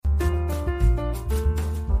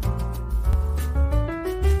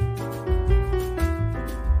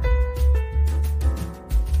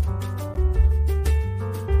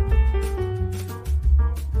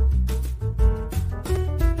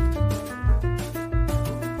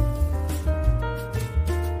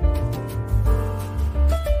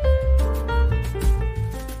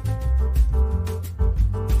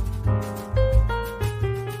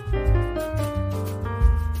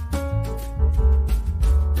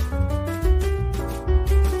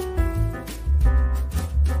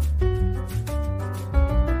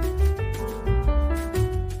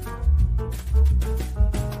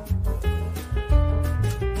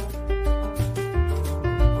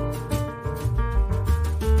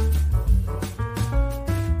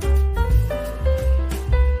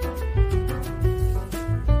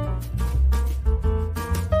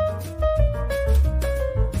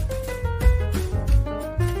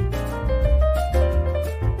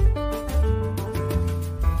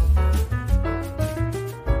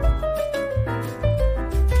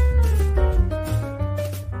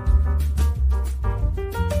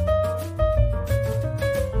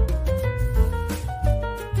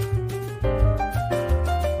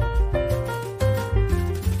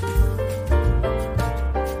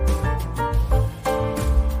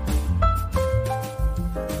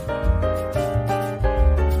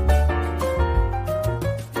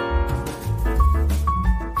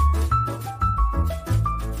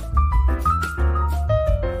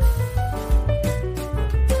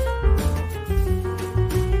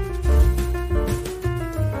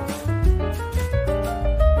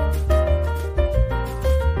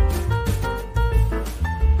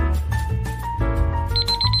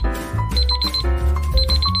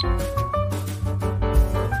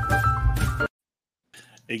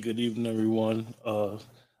Hey, good evening, everyone.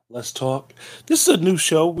 Let's talk. This is a new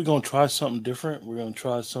show. We're gonna try something different. We're gonna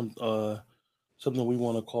try something we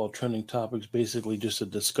want to call trending topics. Basically, just to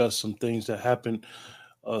discuss some things that happen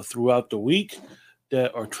throughout the week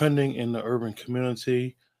that are trending in the urban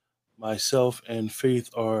community. Myself and Faith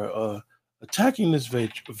are attacking this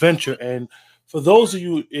venture. And for those of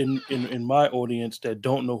you in my audience that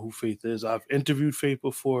don't know who Faith is, I've interviewed Faith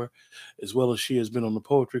before, as well as she has been on the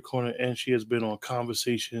Poetry Corner and she has been on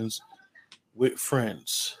Conversations with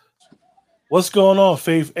Friends. What's going on,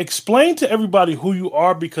 Faith? Explain to everybody who you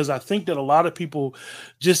are because I think that a lot of people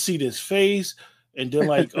just see this face and then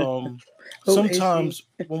Who is she? sometimes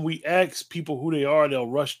when we ask people who they are, they'll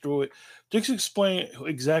rush through it. Just explain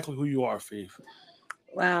exactly who you are, Faith.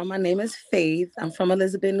 Wow, my name is Faith. I'm from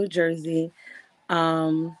Elizabeth, New Jersey.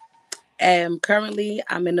 Um, and currently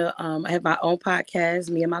I'm in a I have my own podcast.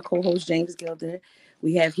 Me and my co-host James Gilder.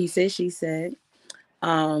 We have He Said She Said.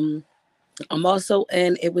 Um, I'm also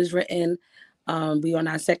in It Was Written. We on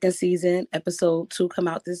our second season. Episode 2 come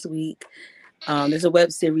out this week. There's a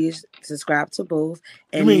web series. Subscribe to both.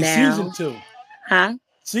 You And mean season now, two? huh?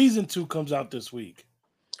 Season two comes out this week.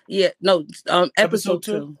 Yeah, no, Episode episode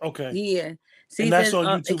two? two. Okay. Yeah, And that's on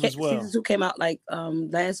it YouTube came, as season well. 2 came out like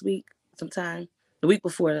last week, sometime the week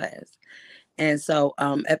before last, and so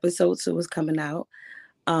episode 2 is coming out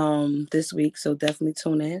this week. So definitely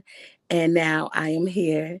tune in. And now I am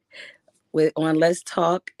here with on Let's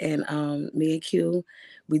Talk, and me and Q,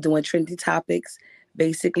 we doing trendy topics.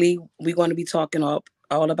 Basically, we're going to be talking all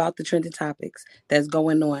about the trendy topics that's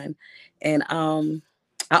going on, and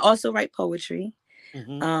I also write poetry.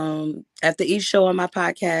 Hmm. After each show on my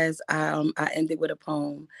podcast, I end it with a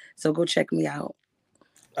poem. So go check me out.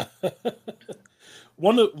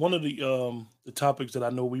 One of the topics that I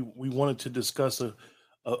know we wanted to discuss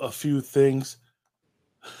a few things.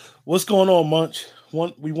 What's going on, Munch?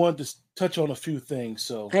 We wanted to touch on a few things.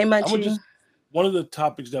 So Hey I'm gonna Munchie. just one of the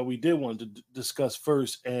topics that we did want to discuss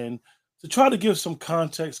first, and to try to give some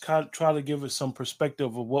context, try to give us some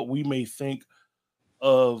perspective of what we may think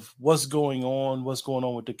of what's going on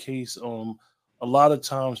with the case. A lot of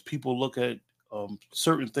times people look at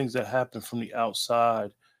certain things that happen from the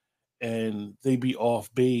outside, and they be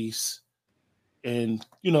off base. And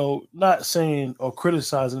not saying or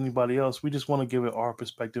criticizing anybody else. We just want to give it our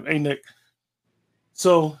perspective. Hey, Nick.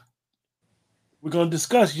 So we're gonna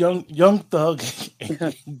discuss Young Thug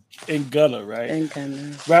and Gunna, right? And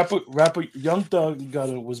Gunna. Rapper Young Thug and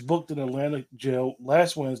Gunna was booked in Atlanta jail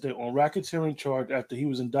last Wednesday on racketeering charge after he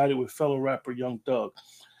was indicted with fellow rapper Young Thug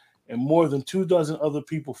and more than 2 dozen other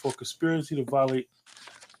people for conspiracy to violate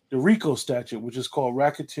the RICO statute, which is called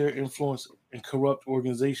Racketeer Influence and Corrupt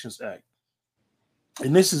Organizations Act.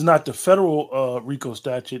 And this is not the federal RICO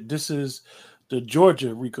statute. This is the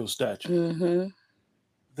Georgia RICO statute. Mm-hmm.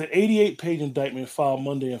 The 88-page indictment filed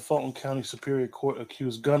Monday in Fulton County Superior Court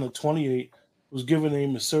accused Gunner, 28, whose given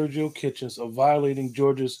name is Sergio Kitchens, of violating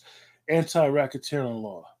Georgia's anti-racketeering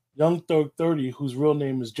law. Young Thug, 30, whose real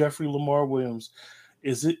name is Jeffrey Lamar Williams,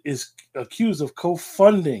 is accused of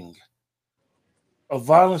co-funding a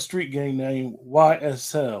violent street gang named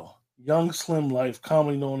YSL, Young Slim Life,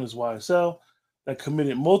 commonly known as YSL, that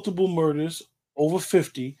committed multiple murders, over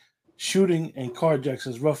 50, shooting and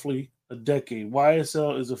carjackings roughly a decade.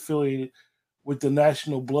 YSL is affiliated with the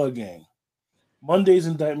National Blood Gang. Monday's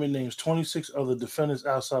indictment names 26 other defendants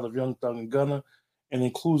outside of Young Thug and Gunna and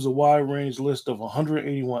includes a wide range list of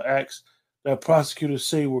 181 acts that prosecutors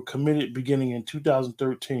say were committed beginning in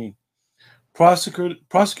 2013.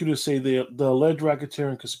 Prosecutors say the alleged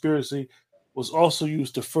racketeering conspiracy was also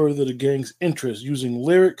used to further the gang's interest, using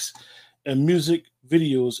lyrics and music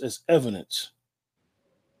videos as evidence.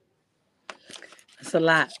 It's a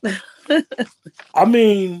lot. I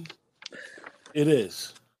mean, it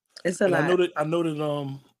is, It's a and lot.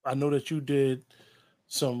 I know that you did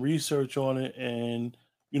some research on it, and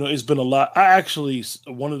it's been a lot. I actually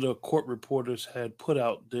one of the court reporters had put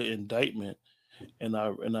out the indictment, and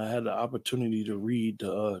I had the opportunity to read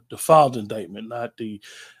the filed indictment, not the.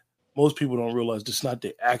 Most people don't realize it's not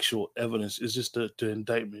the actual evidence; it's just the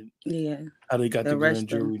indictment, Yeah. how they got the grand Arrest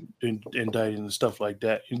them. jury indicted and stuff like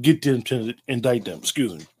that, and get them to indict them.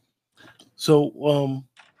 Excuse me. So,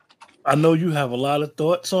 I know you have a lot of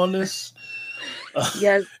thoughts on this, uh,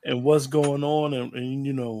 Yes. and what's going on,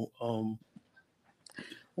 and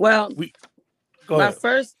Well, we go my ahead.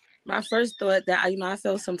 first my first thought that I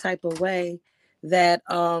felt some type of way that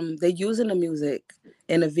they're using the music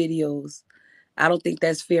in the videos. I don't think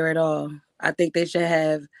that's fair at all. I think they should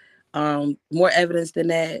have more evidence than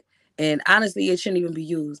that. And honestly, it shouldn't even be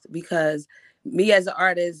used because me as an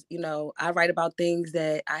artist, I write about things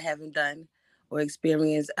that I haven't done or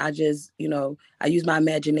experience. I just, I use my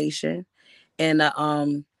imagination. And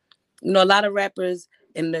a lot of rappers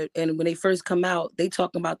and when they first come out, they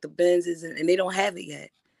talking about the Benzes and they don't have it yet.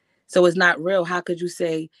 So it's not real. How could you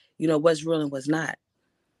say, what's real and what's not?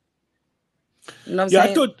 You know what I'm Yeah, I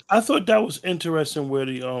saying? thought I thought that was interesting where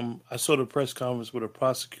the I saw the press conference where the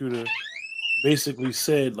prosecutor basically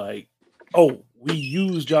said like, "Oh, we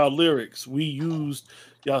used y'all lyrics, we used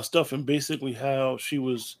y'all stuff," and basically how she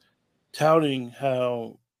was touting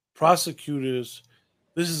how prosecutors,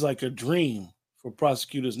 this is like a dream for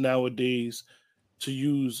prosecutors nowadays to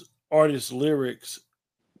use artists' lyrics,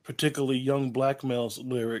 particularly young black males'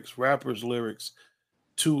 lyrics, rappers' lyrics,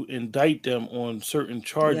 to indict them on certain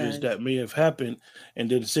charges Yes, that may have happened, and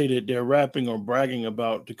then say that they're rapping or bragging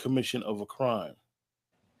about the commission of a crime.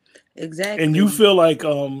 And you exactly. feel like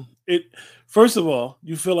it, first of all,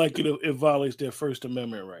 you feel like it violates their First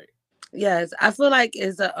Amendment right. Yes, I feel like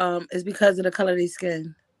it's because of the color of their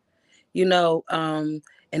skin. You know, and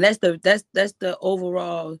that's the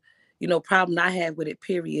overall, problem I have with it.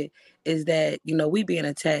 Period, is that we being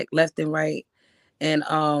attacked left and right, and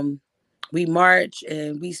we march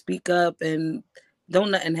and we speak up and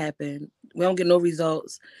don't nothing happen. We don't get no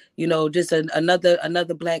results. Just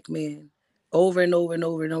another black man over and over and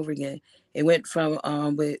over and over again. It went from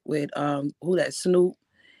with who that Snoop,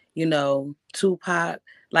 Tupac.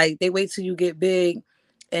 Like they wait till you get big,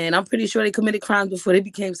 and I'm pretty sure they committed crimes before they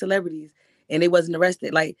became celebrities, and they wasn't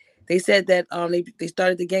arrested. Like they said that they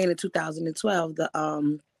started the gang in 2012.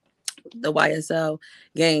 The YSL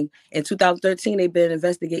gang. In 2013, they've been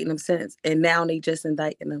investigating them since, and now they just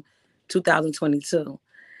indicting them, 2022.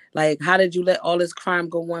 Like, how did you let all this crime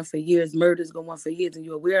go on for years, murders go on for years, and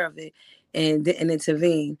you're aware of it and didn't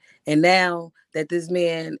intervene? And now that this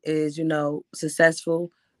man is,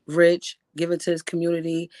 successful, rich, given to his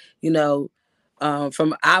community,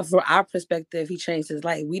 from our perspective, he changed his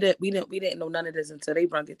life. We didn't know none of this until they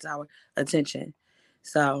brought it to our attention.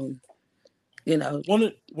 So, you know, One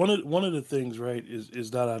of the things, right,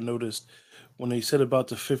 is that I noticed when they said about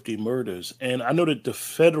the 50 murders, and I know that the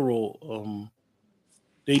federal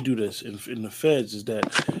they do this in the feds, is that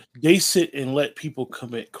they sit and let people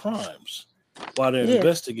commit crimes while they're yeah,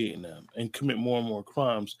 investigating them and commit more and more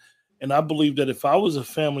crimes. And I believe that if I was a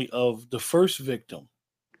family of the first victim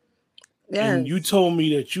and you yes, told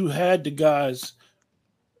me that you had the guys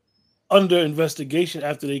under investigation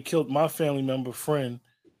after they killed my family member friend,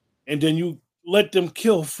 and then you let them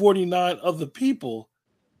kill 49 other people,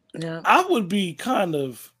 yeah, I would be kind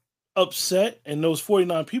of upset, and those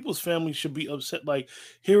 49 people's families should be upset. Like,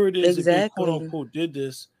 here it is that they quote exactly. unquote did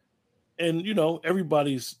this, and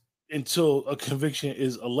everybody's, until a conviction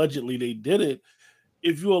is allegedly they did it.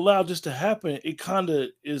 If you allow this to happen, it kind of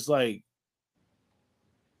is like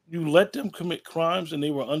you let them commit crimes and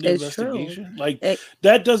they were under It's true. investigation. Like, It,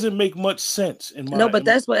 that doesn't make much sense in no, my. but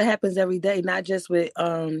that's what happens every day, not just with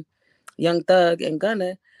Young Thug and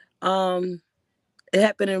Gunna. Um, it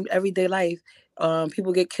happened in everyday life.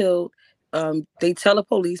 People get killed. They tell the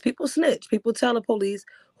police. People snitch. People tell the police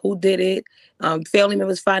who did it. Family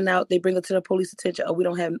members find out. They bring it to the police attention. Oh, we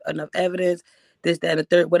don't have enough evidence. This, that, and the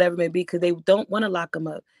third, whatever it may be, because they don't want to lock them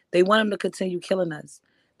up. They want them to continue killing us.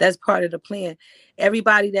 That's part of the plan.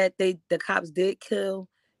 Everybody that the cops did kill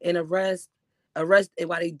and arrest, and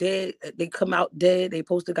while they dead, they come out dead. They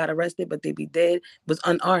supposed to got arrested, but they be dead. Was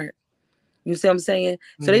unarmed. You see what I'm saying?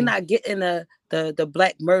 So they're Mhm. not getting the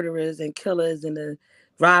black murderers and killers and the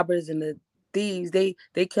robbers and the thieves. They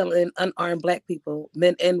killing unarmed black people,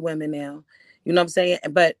 men and women now. You know what I'm saying?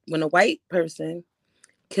 But when a white person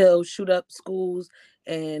kill, shoot up schools,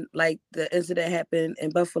 and like the incident happened in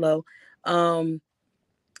Buffalo, um,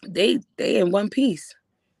 they in one piece.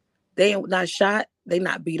 They ain't not shot. They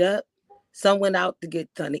not beat up. Some went out to get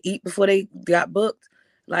something to eat before they got booked.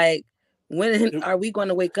 Like, when They, are we going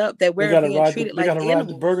to wake up that they we're gotta being ride the treated they like gotta ride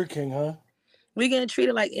the animals? Burger King, huh? We're getting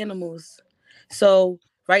treated like animals. So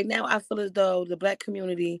right now, I feel as though the black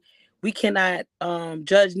community, we cannot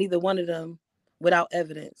judge neither one of them without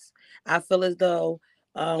evidence. I feel as though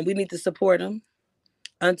we need to support them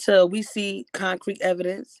until we see concrete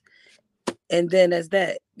evidence, and then that's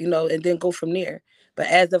that, and then go from there. But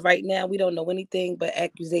as of right now, we don't know anything but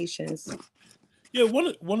accusations. Yeah,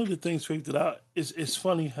 one of the things, Faith, that it's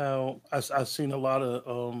funny how I've seen a lot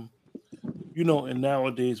of and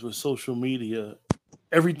nowadays with social media,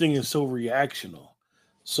 everything is so reactional.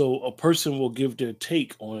 So a person will give their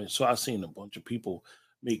take on it. So I've seen a bunch of people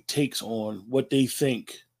make takes on what they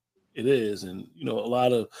think it is, and a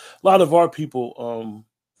lot of our people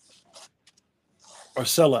are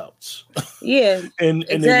sellouts, Yeah, and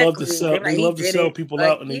they love to exactly. sell. They're They like, he love to did sell it. people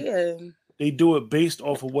Like, out, and they yeah, they do it based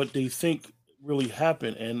off of what they think really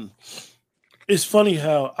happened. And it's funny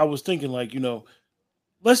how I was thinking, like,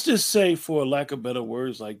 let's just say, for lack of better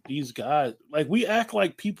words, like these guys, like we act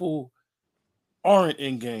like people aren't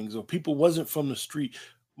in gangs or people wasn't from the street.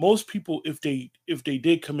 Most people, if they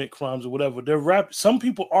did commit crimes or whatever, they're rap. Some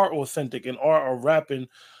people are authentic and are rapping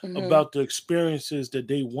Hmm. about the experiences that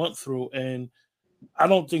they went through. And I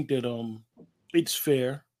don't think that it's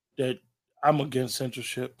fair that I'm against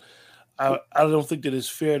censorship. I don't think that it's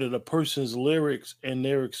fair that a person's lyrics and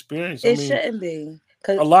their experience. I It mean, shouldn't be,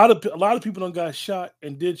 cause a lot of people don't got shot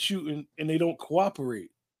and did shooting and they don't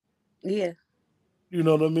cooperate. yeah, You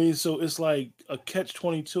know what I mean? So it's like a catch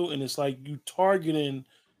 22, and it's like you targeting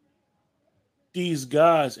these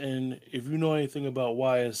guys. And if you know anything about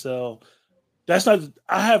YSL, that's not.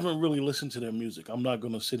 I haven't really listened to their music. I'm not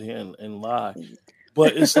gonna sit here and lie,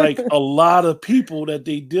 but it's like a lot of people that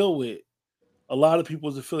they deal with. A lot of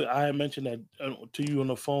people's affiliate. I had mentioned that to you on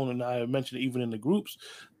the phone, and I had mentioned it even in the groups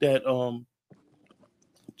that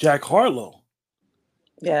Jack Harlow,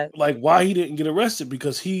 yeah, like why he didn't get arrested,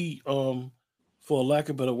 because he for lack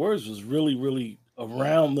of better words, was really, really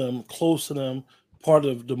around them, close to them, part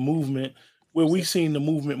of the movement, where we seen the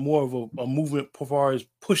movement more of a movement as far as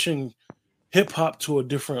pushing hip hop to a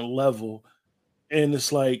different level. And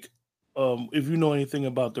it's like, if you know anything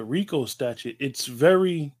about the RICO statute, it's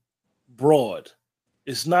very broad.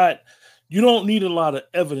 It's not, you don't need a lot of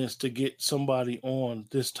evidence to get somebody on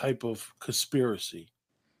this type of conspiracy.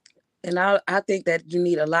 and I think that you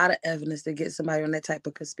need a lot of evidence to get somebody on that type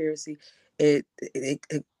of conspiracy.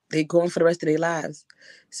 They going for the rest of their lives,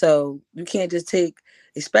 so you can't just take,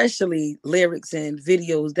 especially lyrics and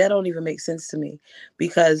videos that don't even make sense to me.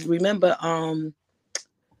 Because remember,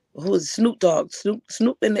 who's Snoop Dogg? Snoop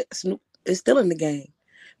is still in the gang,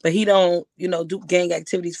 but he don't, do gang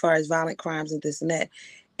activities as far as violent crimes and this and that.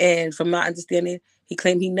 And from my understanding, he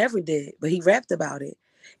claimed he never did, but he rapped about it.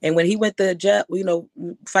 And when he went to jail,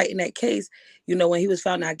 fighting that case, when he was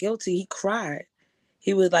found not guilty, he cried.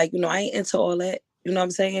 He was like, I ain't into all that. You know what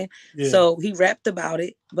I'm saying? Yeah. So he rapped about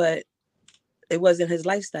it, but it wasn't his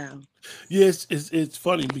lifestyle. Yes, it's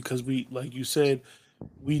funny because we, like you said,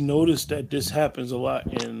 we noticed that this happens a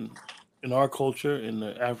lot in our culture, in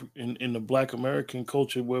the in the Black American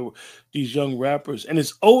culture, where these young rappers, and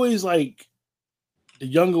it's always like the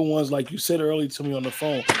younger ones, like you said earlier to me on the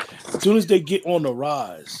phone, as soon as they get on the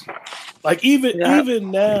rise, like even Yeah,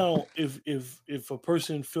 even now, if a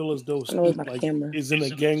person feel as though I know it's Snoop my like camera. is in a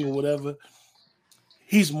gang or whatever,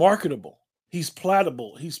 he's marketable, he's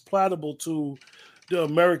plattable to the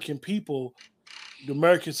American people, the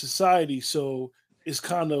American society. So it's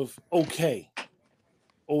kind of okay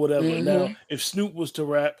or whatever. Now, Hmm. if Snoop was to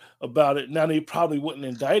rap about it, now they probably wouldn't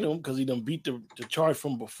indict him because he done beat the charge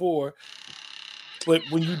from before. But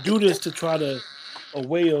when you do this to try to a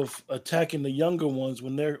way of attacking the younger ones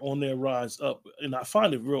when they're on their rise up, and I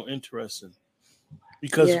find it real interesting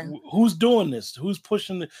because Yeah, who's doing this? Who's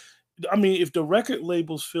pushing the? I mean, if the record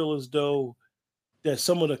labels feel as though that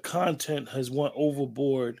some of the content has went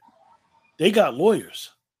overboard, they got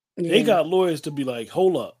lawyers. They yeah, got lawyers to be like,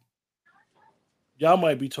 hold up, y'all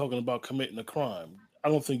might be talking about committing a crime. I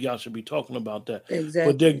don't think y'all should be talking about that.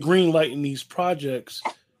 But they're exactly. green lighting these projects,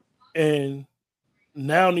 and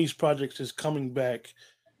now these projects is coming back,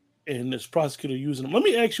 and this prosecutor using them. Let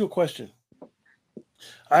me ask you a question.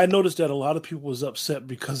 I noticed that a lot of people was upset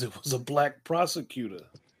because it was a black prosecutor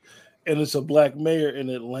and it's a black mayor in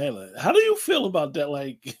Atlanta. How do you feel about that?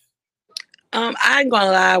 Like, I ain't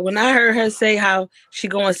gonna lie. When I heard her say how she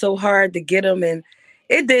going so hard to get him, and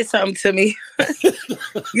it did something to me.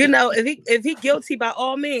 If he guilty by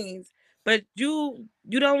all means, but you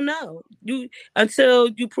don't know until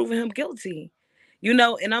you proven him guilty.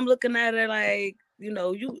 And I'm looking at it like,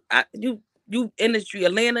 you industry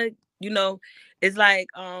Atlanta. You know, it's like,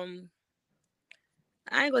 I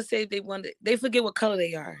ain't gonna say they forget what color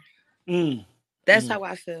they are. mm, That's mm. how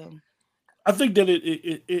I feel. I think that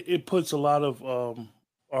it puts a lot of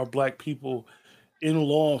our black people in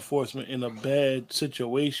law enforcement in a bad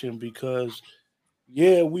situation because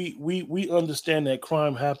yeah, we understand that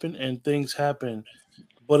crime happened and things happen,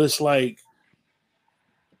 but it's like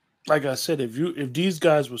I said, if these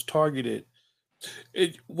guys was targeted,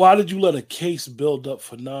 why did you let a case build up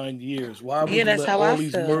for 9 years? Why Yeah, would you that's let how I all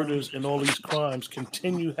these feel. murders and all these crimes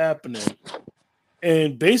continue happening?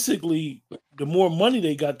 And basically, the more money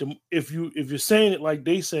they got, if you're saying it like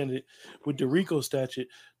they saying it with the RICO statute,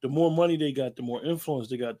 the more money they got, the more influence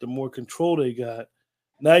they got, the more control they got.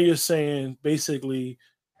 Now you're saying basically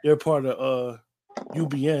they're part of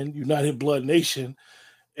UBN, United Blood Nation,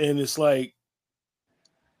 and it's like,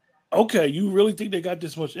 okay, you really think they got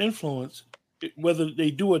this much influence? Whether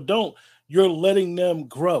they do or don't, you're letting them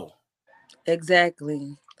grow.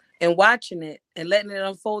 Exactly. And watching it and letting it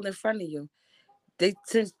unfold in front of you. They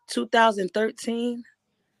since 2013,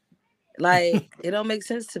 like it don't make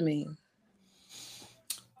sense to me.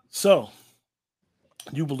 So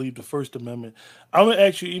you believe the First Amendment. I'm gonna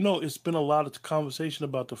ask you, it's been a lot of conversation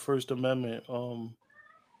about the First Amendment,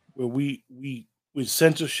 where we with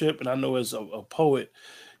censorship, and I know as a poet,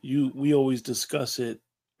 we always discuss it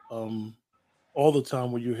um all the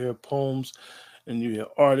time when you hear poems and you hear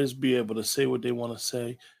artists be able to say what they want to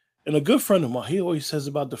say. And a good friend of mine, he always says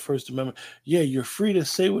about the First Amendment, yeah, you're free to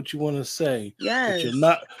say what you want to say, but you're Yes.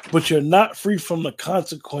 not but you're not free from the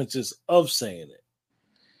consequences of saying it.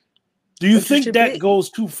 Do you But you think should that be. goes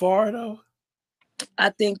too far though? I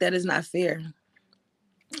think that is not fair.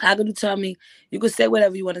 How could you tell me you could say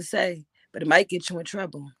whatever you want to say, but it might get you in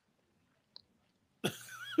trouble,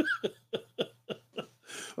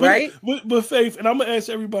 But, right? but Faith, and I'm gonna ask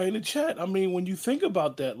everybody in the chat. I mean, when you think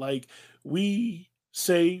about that, like we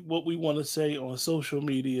say what we want to say on social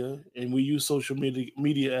media, and we use social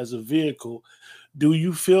media as a vehicle. Do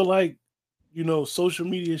you feel like social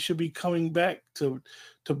media should be coming back to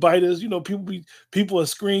bite us? People are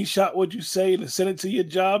screenshot what you say and send it to your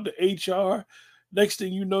job to HR. Next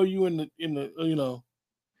thing you know, you in the you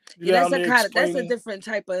Yeah, down there that's a explaining. different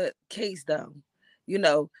type of case though.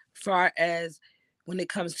 Far as when it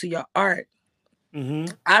comes to your art. Hmm.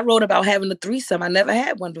 I wrote about having a threesome. I never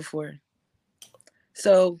had one before.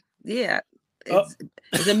 So yeah, Uh,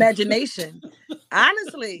 it's imagination.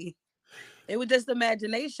 Honestly, it was just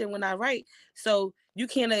imagination when I write. So you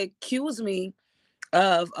can't accuse me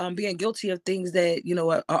of being guilty of things that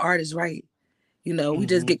a artist write. We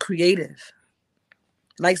just hmm get creative.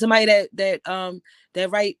 Like somebody that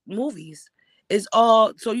write movies. It's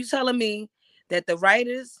all. So you telling me that the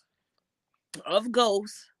writers of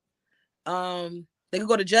Ghost they could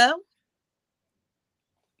go to jail?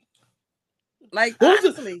 Like What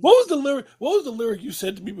was the honestly. what was the lyric? What was the lyric you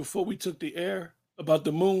said to me before we took the air about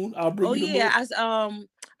the moon? I'll bring Oh you the yeah, moon.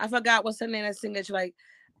 I forgot what's her name that sing that you like.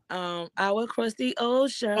 I will cross the Oh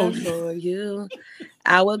ocean yeah. for you.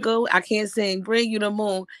 I will go. I can't sing. Bring you the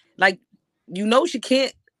moon. Like she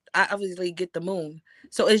can't. Obviously get the moon.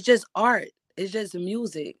 So it's just art. It's just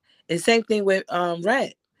music. And same thing with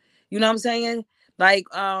rap. You know what I'm saying? Like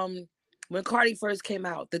when Cardi first came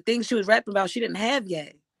out, the things she was rapping about, she didn't have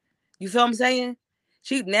yet. You feel what I'm saying?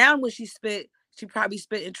 She now when she spit, she probably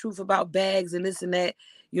spitting truth about bags and this and that.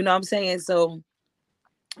 You know what I'm saying? So,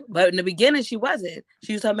 but in the beginning, she wasn't.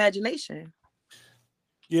 She used her imagination.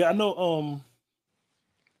 Yeah, I know.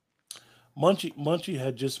 Munchie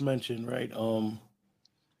had just mentioned, right,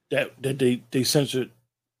 that they censored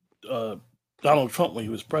uh, Donald Trump when he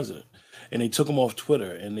was president, and they took him off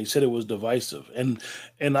Twitter, and they said it was divisive, and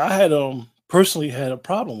I had personally had a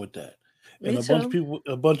problem with that, and Me too.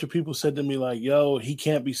 a bunch of people said to me like, "Yo, he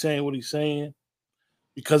can't be saying what he's saying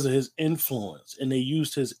because of his influence," and they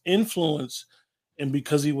used his influence, and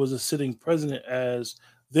because he was a sitting president as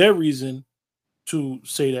their reason to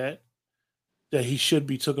say that he should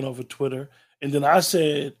be taken off of Twitter, and then I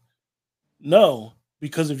said no,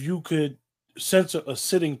 because if you could censor a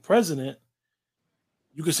sitting president,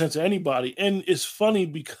 you could censor anybody. And it's funny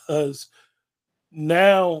because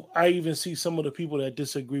now I even see some of the people that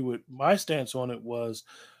disagree with my stance on it was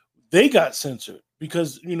they got censored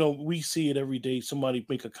because we see it every day. Somebody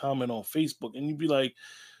make a comment on Facebook and you'd be like,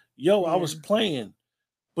 yo, I Yeah. was playing.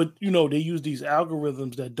 But they use these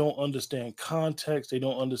algorithms that don't understand context. They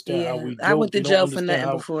don't understand how Yeah. we I went joke. to They don't jail for understand nothing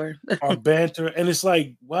how before. our banter. And it's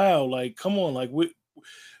like, wow, like come on, like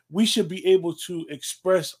we should be able to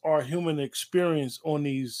express our human experience on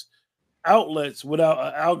these outlets without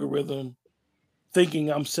an algorithm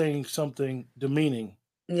thinking I'm saying something demeaning.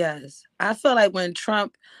 Yes. I feel like when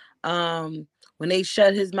Trump, when they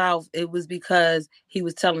shut his mouth, it was because he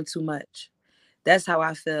was telling too much. That's how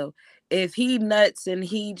I feel. If he nuts and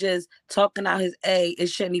he just talking out his A, it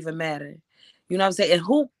shouldn't even matter. You know what I'm saying?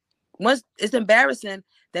 And once it's embarrassing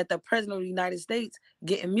that the president of the United States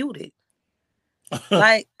getting muted.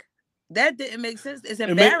 Like that didn't make sense. It's it, make,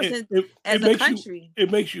 it, embarrassing it as a country.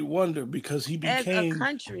 it makes you wonder because As a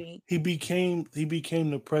country. he became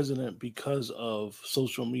the president because of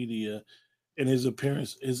social media and his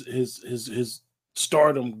appearance his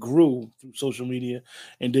stardom grew through social media,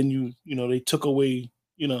 and then they took away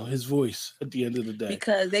his voice at the end of the day.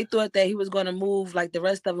 Because they thought that he was going to move like the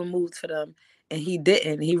rest of them moved for them, and he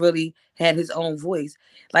didn't. He really had his own voice.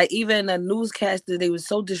 Like even the newscasters, they were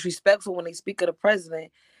so disrespectful when they speak of the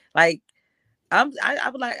president. Like I was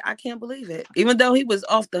like, I can't believe it. Even though he was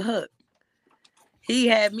off the hook, he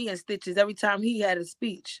had me in stitches every time he had a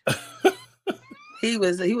speech. He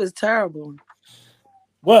was terrible.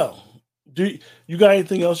 Well, do you got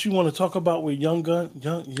anything else you want to talk about with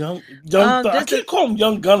I Just keep calling him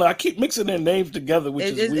Young Gunner. I keep mixing their names together, which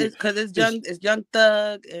is weird. it's because It's it's Young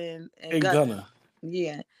Thug and and Gunna. Gunner.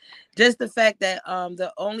 Yeah, just the fact that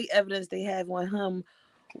the only evidence they have on him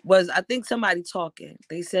was, I think, somebody talking.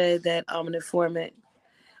 They said that an informant,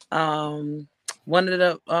 um one of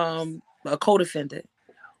the a co-defendant,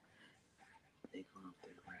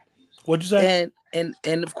 What'd you say?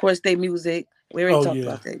 and of course they music. We already Oh talked yeah.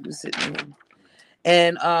 about that.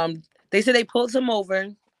 And they said they pulled him over.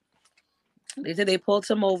 They said they pulled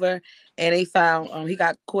him over, and they found he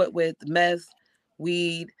got caught with meth,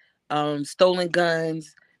 weed, stolen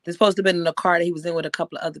guns. They're supposed to have been in a car that he was in with a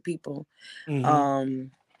couple of other people. Hmm.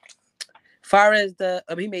 Um, Far as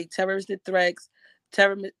he made terroristic threats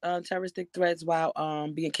while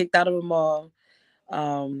being kicked out of a mall.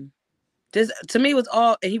 Um, just to me it was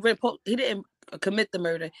all, and he didn't commit the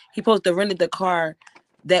murder. He supposed to rented the car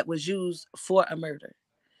that was used for a murder.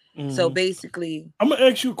 So Hmm. basically, I'm gonna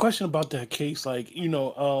ask you a question about that case. Like, you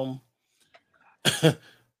know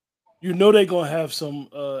they're gonna have some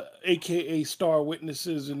AKA star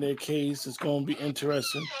witnesses in their case. It's gonna be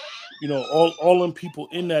interesting. All them people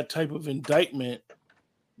in that type of indictment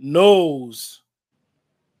knows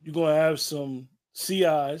you're gonna have some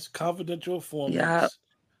CIs, confidential yeah, informants.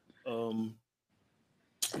 Um,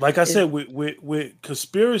 like I it, said, with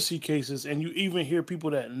conspiracy cases, and you even hear people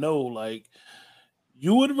that know, like,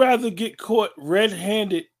 you would rather get caught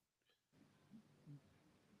red-handed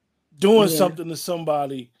doing yeah, something to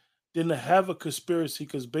somebody than to have a conspiracy,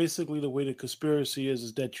 because basically the way the conspiracy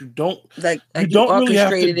is that you like you don't really have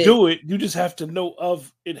to orchestrated it, do it, you just have to know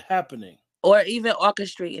of it happening. or even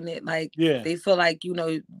orchestrating it. Like Yeah, they feel like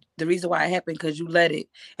the reason why it happened because you let it,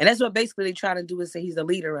 and that's what basically they trying to do, is say he's the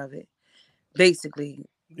leader of it. Basically,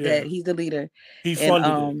 yeah, that he's the leader. he And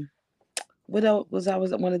funded it. what else was I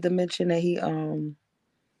wanted to mention that he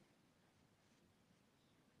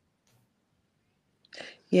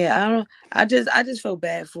yeah, I don't. I just feel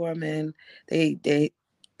bad for him, and they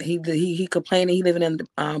he complaining he living in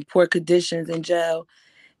poor conditions in jail,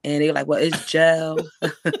 and they're like, well, it's jail.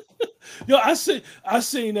 Yo, I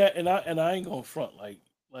seen that, and I ain't gonna front, like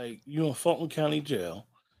you in Fulton County Jail.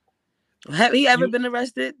 Have he ever You been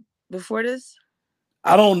arrested before this?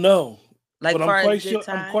 I don't know, Like but far as did I'm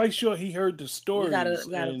time? quite sure he heard the We stories, gotta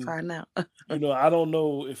and find out. I don't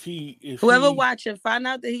know if he if Whoever he watching, find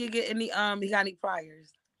out that he could get any he got any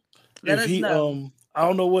priors. Let if us he know. I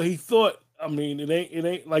don't know what he thought. I mean, it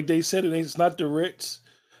ain't like they said, it's not the Ritz.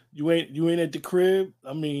 You ain't at the crib.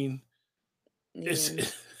 I mean, it's Yeah.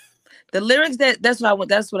 The lyrics that's what I want.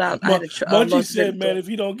 That's what I had Munchie lost a bit said, of man, thought. if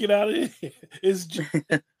he don't get out of here,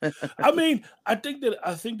 I mean, I think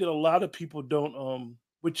that a lot of people don't,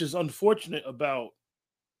 which is unfortunate about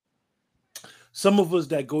some of us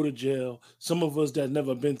that go to jail, some of us that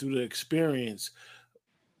never been through the experience.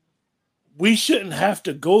 We shouldn't have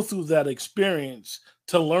to go through that experience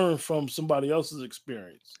to learn from somebody else's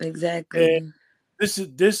experience. And Exactly.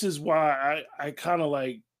 this is why I kind of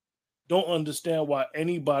like don't understand why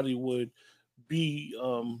anybody would be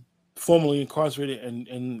formally incarcerated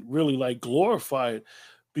and really like glorified,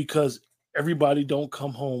 because everybody don't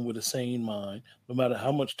come home with a sane mind, no matter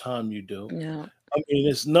how much time you do. Yeah. I mean,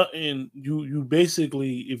 it's nothing. You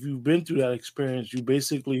basically, if you've been through that experience, you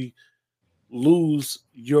basically lose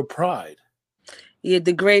your pride. Yeah.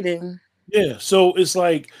 Degrading. Yeah. So it's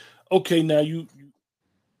like, okay, now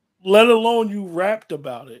let alone you rapped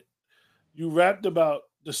about it. You rapped about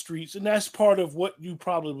the streets, and that's part of what you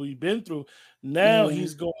probably been through. Now Yeah.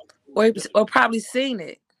 he's going Or through or probably seen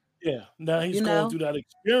it. yeah, now he's You going know. through that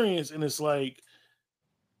experience, and it's like,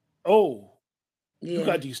 oh, you Yeah.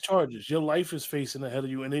 got these charges. Your life is facing ahead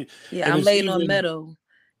of you, and Yeah. I'm it's laying on even metal.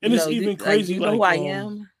 Like, do crazy, you know who like I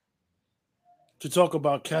am? to talk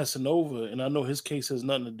about Casanova, and I know his case has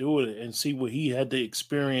nothing to do with it, and see what he had to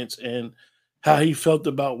experience and how he felt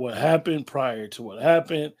about what happened prior to what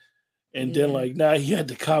happened, and then Yeah. like now he had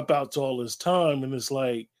to cop out to all his time, and it's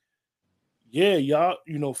like, yeah, y'all,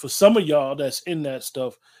 for some of y'all that's in that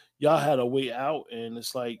stuff, y'all had a way out, and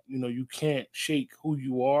it's like, you can't shake who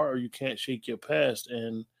you are, or you can't shake your past,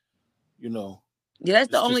 and you know, Yeah, that's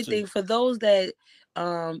the it's only just a thing for those that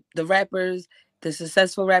the rappers, the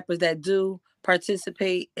successful rappers that do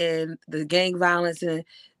participate in the gang violence and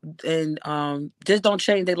just don't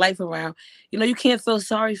change their life around. You can't feel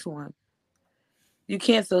sorry for them. You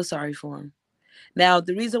can't feel sorry for them. Now,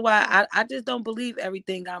 the reason why I just don't believe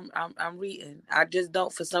everything I'm reading. I just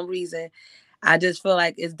don't, for some reason. I just feel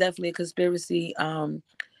like it's definitely a conspiracy.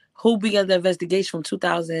 Who began the investigation from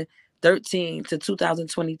 2000? 2013 to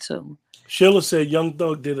 2022. Sheila said Young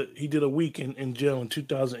Thug did a week in jail in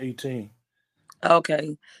 2018.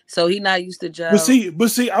 Okay, so he not used to But jail.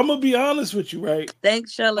 see, I'm gonna be honest with you, right?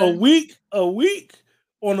 Thanks, A Sheila. week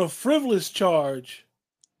on a frivolous charge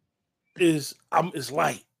is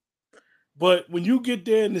light. But when you get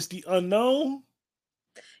there and it's Yeah,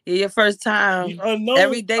 your first the time. unknown,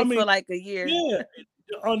 Every day I feel mean, like a year. yeah,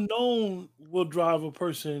 the unknown will drive a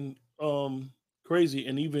person crazy.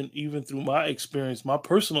 And even through my experience, my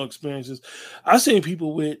personal experiences, I've seen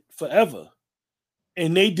people with forever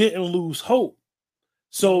and they didn't lose hope.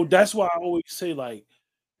 So Yeah. that's why I always say, like,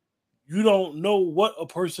 you don't know what a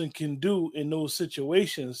person can do in those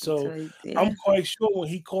situations. So So I'm yeah, quite sure when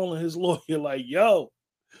he calling his lawyer, like, yo,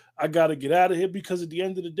 I gotta get out of here, because at the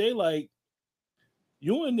end of the day, like,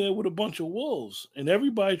 you're in there with a bunch of wolves and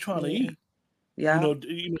everybody trying to yeah, eat. yeah.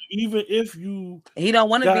 Even if you He don't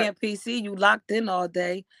want to be got in PC. You locked in all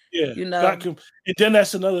day, yeah, you know. and then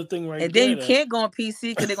that's another thing right And then there you that can't go on PC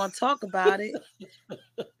because they're gonna talk about it.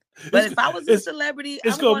 But it's if I was a it's celebrity,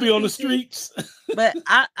 it's I'm gonna going be to on the PC. streets. But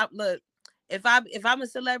I look, if I'm a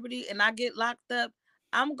celebrity and I get locked up,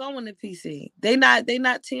 I'm going to PC. They not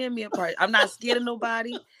tearing me apart. I'm not scared of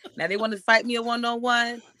nobody. Now they want to fight me a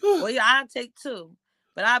 1-on-1. Well, yeah, I'll take two.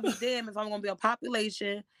 But I'll be damned if I'm gonna be on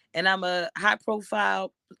population and I'm a high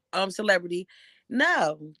profile celebrity.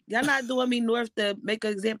 No, y'all not doing me north to make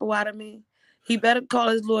an example out of me. He better call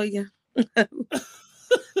his lawyer.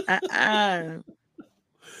 uh-uh.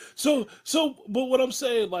 But what I'm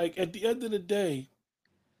saying, like, at the end of the day,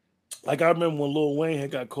 like, I remember when Lil Wayne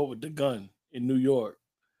had got caught with the gun in New York,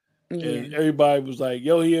 Yeah. and everybody was like,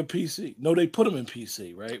 "Yo, he in PC." No, they put him in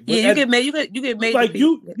PC, right? Yeah, you get made to Like, PC.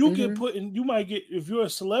 you get put in. You might get, if you're a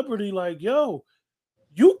celebrity, like, yo,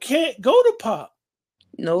 you can't go to pop,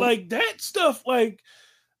 Nope. like that stuff. Like,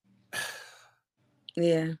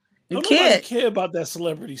 Yeah. You don't nobody can't. care about that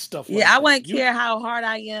celebrity stuff Yeah, like I that. wouldn't care how hard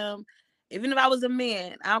I am. Even if I was a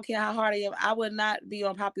man, I don't care how hard I am. I would not be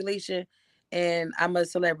on population and I'm a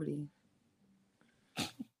celebrity.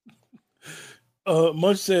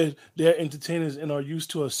 Munch said they're entertainers and are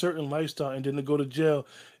used to a certain lifestyle, and then to go to jail,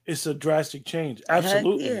 it's a drastic change. Heck yeah.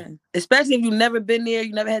 Absolutely. Especially if you've never been there,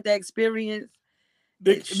 you never had that experience.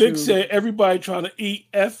 It's Nick true. said everybody trying to eat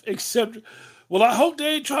F except. Well, I hope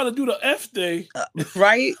they ain't trying to do the F day.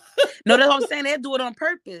 Right? No, that's what I'm saying. They do it on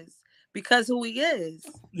purpose because who he is.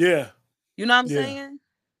 Yeah, You know what I'm yeah. saying?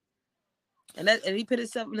 And he put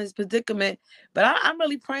himself in this predicament. But I'm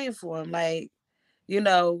really praying for him. Like, you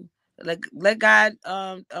know, like let God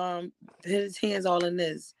put his hands all in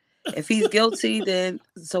this. If he's guilty, then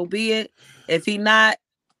so be it. If he not,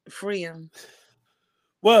 free him.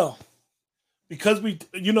 Well, because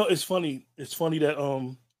it's funny. It's funny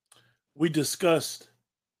that we discussed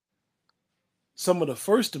some of the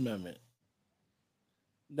First Amendment.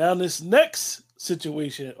 Now, this next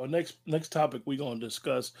situation or next topic we're gonna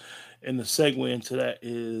discuss, and the segue into that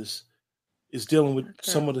is dealing with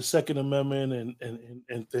some Okay. of the Second Amendment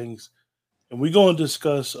and things, and we're gonna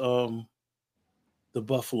discuss the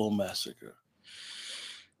Buffalo Massacre.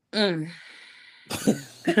 Mm.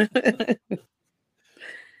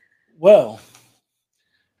 Well,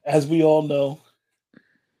 as we all know,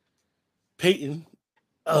 Peyton,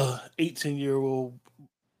 18-year-old,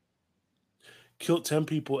 killed 10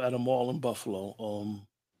 people at a mall in Buffalo.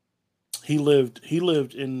 He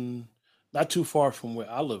lived in not too far from where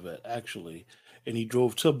I live at, actually, and he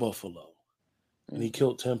drove to Buffalo and he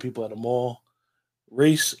killed 10 people at a mall.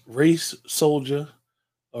 Race soldier,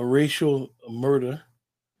 a racial murder,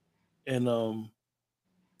 and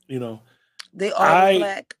you know, They all was I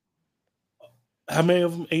black. how many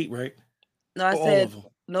of them? Eight, right? No, I Or all of said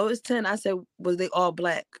them? no. It's 10. I said was they all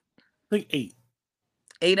black? I think eight.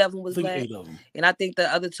 8 of them I was think black, eight of them. and I think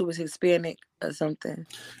the other two was Hispanic or something.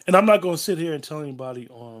 And I'm not going to sit here and tell anybody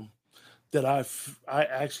that I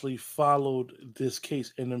actually followed this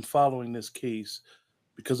case, and then following this case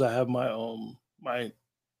because I have my you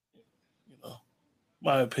know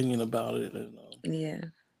my opinion about it. And Yeah.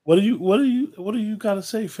 what do you got to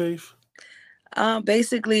say, Faith?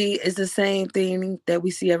 Basically, it's the same thing that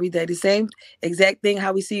we see every day. The same exact thing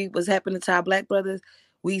how we see what's happening to our black brothers.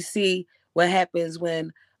 We see what happens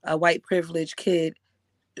when a white privileged kid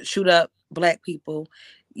shoot up black people.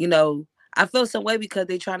 You know, I feel some way because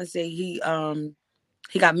they trying to say he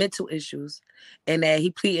got mental issues and that he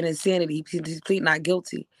pleading insanity. He's pleading not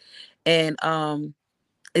guilty. And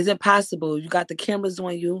it's impossible. You got the cameras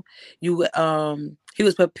on you. He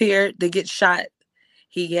was prepared to get shot.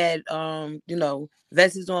 He had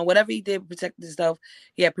vests on, whatever he did to protect himself.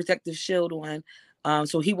 He had protective shield on,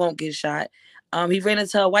 so he won't get shot. He ran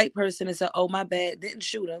into a white person and said, "Oh, my bad," didn't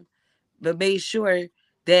shoot him, but made sure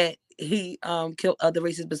that he killed other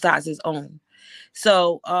races besides his own.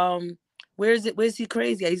 So where's he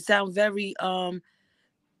crazy? He sounds very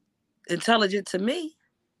intelligent to me.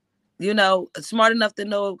 You know, smart enough to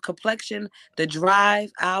know complexion, the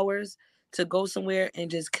drive hours to go somewhere and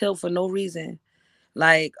just kill for no reason.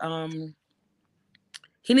 Like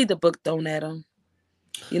he need the book thrown at him.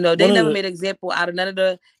 You know, they One of never the made an example out of none of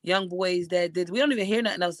the young boys that did. We don't even hear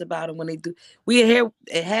nothing else about them when they do. We hear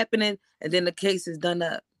it happening, and then the case is done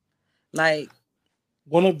up. Like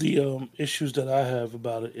one of the issues that I have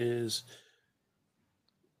about it is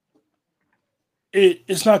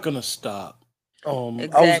it's not gonna stop.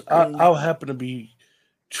 exactly. I happen to be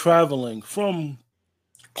traveling from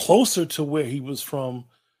closer to where he was from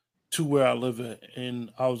to where I live at,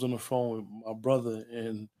 and I was on the phone with my brother,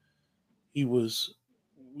 and he was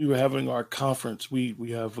we were having our conference. We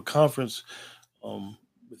have a conference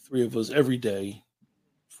with three of us every day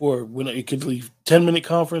for when it could leave 10-minute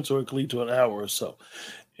conference or it could lead to an hour or so.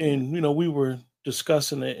 Yeah. And we were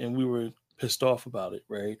discussing it and we were pissed off about it,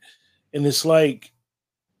 right? And it's like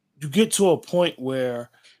you get to a point where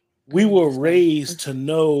we were That's right. raised to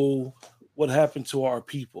know what happened to our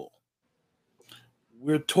people.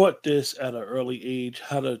 We're taught this at an early age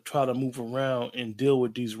how to try to move around and deal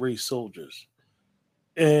with these race soldiers.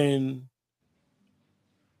 And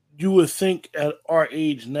you would think at our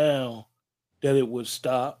age now that it would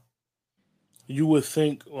stop. You would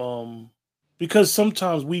think because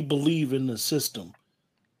sometimes we believe in the system,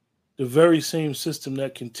 the very same system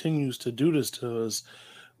that continues to do this to us.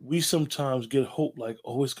 We sometimes get hope like,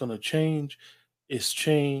 oh, it's going to change. It's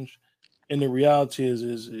changed, and the reality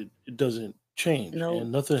is it doesn't change, No.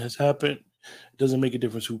 and nothing has happened. It doesn't make a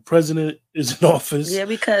difference who president is in office. Yeah,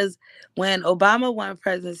 because when Obama won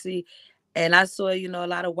presidency, and I saw, a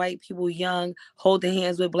lot of white people young holding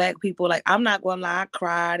hands with black people, like I'm not gonna lie, I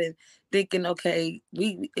cried and thinking, okay,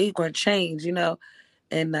 we it's gonna change, and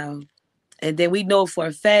and then we know for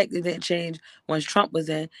a fact it didn't change once Trump was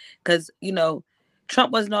in, because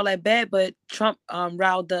Trump wasn't all that bad, but Trump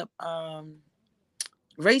riled up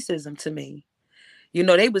racism to me.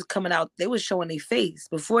 They was coming out, they was showing their face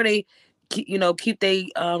before they, keep their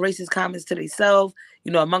racist comments to themselves,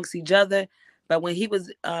 amongst each other. But when he was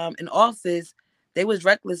in office, they was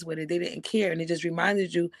reckless with it. They didn't care, and it just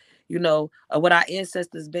reminded you, of what our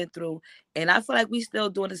ancestors been through. And I feel like we still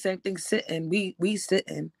doing the same thing, sitting. We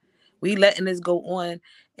sitting, we letting this go on,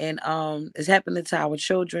 and it's happening to our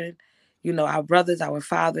children, our brothers, our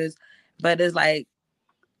fathers. But it's like,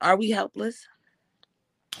 are we helpless?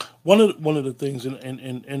 One of the things,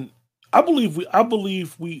 and I believe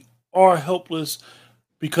we are helpless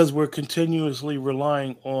because we're continuously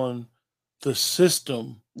relying on the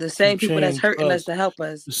system The to same people that's change hurting us us. to help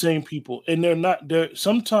us. The same people, and they're not there.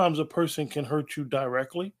 Sometimes a person can hurt you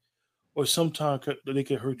directly, or sometimes they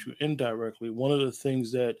can hurt you indirectly. One of the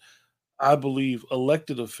things that I believe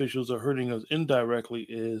elected officials are hurting us indirectly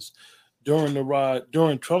is during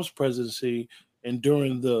Trump's presidency and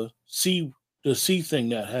during the C thing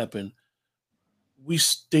that happened.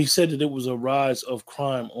 They said that it was a rise of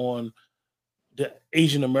crime on the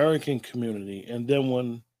Asian American community, and then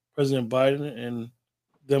when President Biden and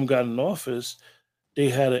them got in office, they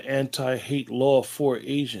had an anti-hate law for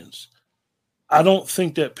Asians. I don't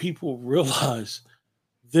think that people realize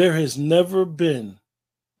there has never been,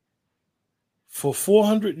 for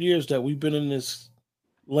 400 years that we've been in this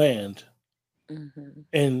land, Hmm.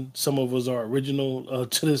 and some of us are original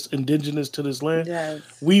to this, indigenous to this land, Yes.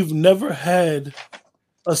 we've never had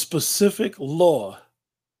a specific law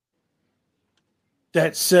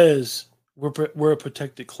that says we're a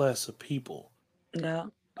protected class of people. Yeah.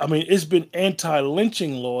 I mean, it's been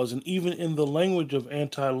anti-lynching laws, and even in the language of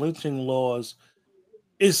anti-lynching laws,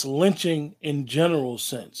 it's lynching in general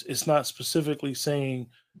sense. It's not specifically saying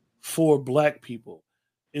for black people.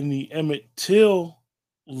 In the Emmett Till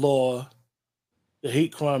law, the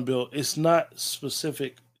hate crime bill, it's not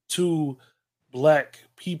specific to black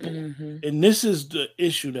people. Hmm. And this is the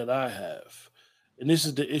issue that I have. And this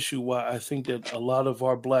is the issue why I think that a lot of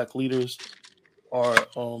our black leaders are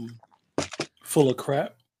full of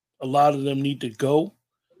crap. A lot of them need to go.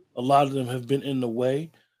 A lot of them have been in the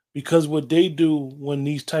way because what they do when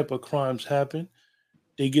these type of crimes happen,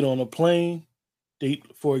 they get on a plane.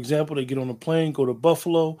 For example, they get on a plane, go to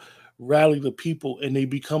Buffalo, rally the people, and they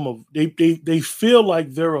become they feel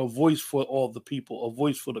like they're a voice for all the people, a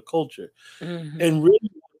voice for the culture. Hmm. And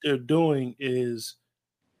really, what they're doing is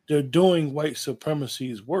they're doing white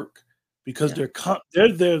supremacy's work because Yeah.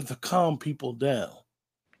 they're there to calm people down.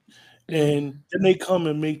 And Hmm. then they come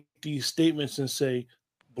and make these statements and say,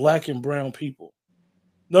 black and brown people.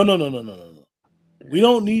 No, no, no, no, no, no, no. We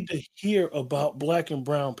don't need to hear about black and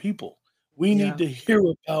brown people. We need Yeah. to hear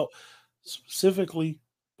about specifically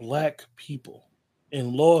black people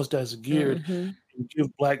and laws that's geared Mm-hmm. and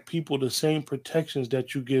give black people the same protections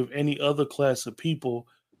that you give any other class of people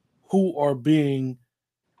who are being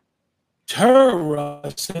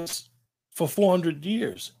terrorized since for 400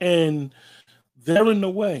 years. And they're in the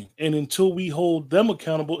way. And until we hold them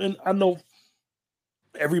accountable, and I know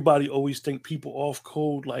everybody always think people off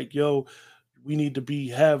code like, yo, we need to be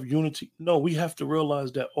have unity. No, we have to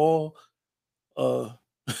realize that all uh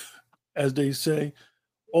as they say,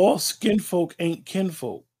 all skin folk ain't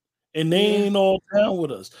kinfolk. And they Yeah. ain't all down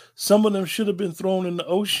with us. Some of them should have been thrown in the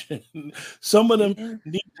ocean. Some of them Yeah.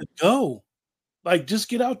 need to go. Like just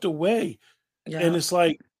get out the way. And Yeah. it's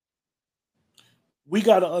like we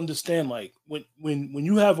got to understand like when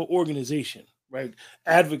you have an organization, right?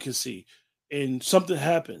 Advocacy and something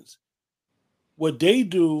happens, what they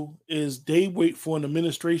do is they wait for an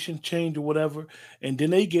administration change or whatever, and then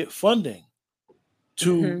they get funding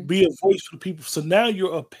to Mm-hmm. be a voice for the people. So now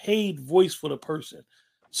you're a paid voice for the person.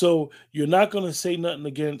 So you're not going to say nothing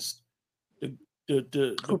against the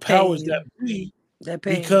the Who paying powers that you? be They're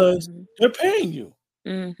paying you. because they're paying you.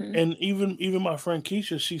 Mm-hmm. And even my friend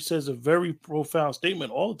Keisha, she says a very profound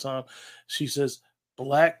statement all the time. She says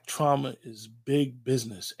black trauma is big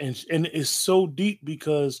business, and it's so deep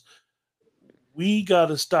because we got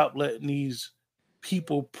to stop letting these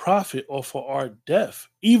people profit off of our death,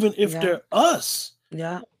 even if Yeah. they're us.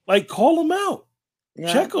 Yeah. Like, call them out,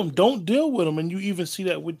 Yeah. check them, don't deal with them. And you even see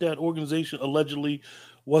that with that organization, allegedly,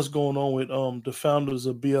 what's going on with the founders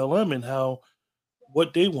of BLM and how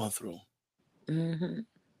what they went through. Mm-hmm.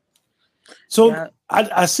 So Yeah.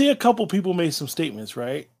 I see a couple people made some statements,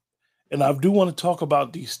 right? And I do want to talk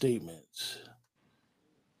about these statements.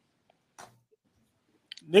 I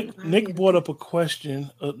Nick hear brought you. up a question.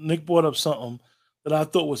 Nick brought up something that I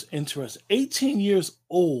thought was interesting. 18 years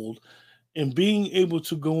old and being able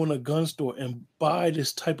to go in a gun store and buy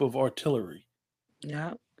this type of artillery.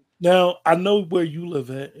 Yeah. Now I know where you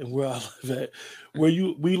live at and where I live at. Where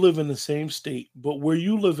you we live in the same state, but where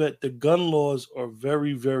you live at, the gun laws are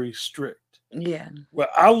very very strict. Yeah. Where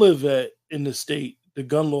I live at in the state, the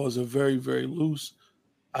gun laws are very very loose.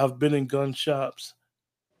 I've been in gun shops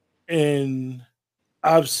and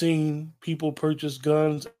I've seen people purchase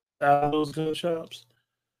guns out of those gun shops.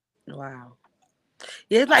 Wow.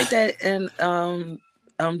 Yeah, it's like that in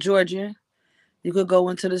Georgia. You could go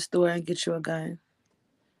into the store and get you a gun.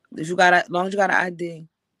 If you got as long as you got an ID.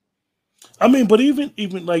 I mean, but even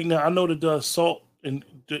like now, I know that the assault in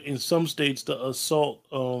some states, the assault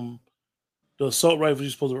rifle you're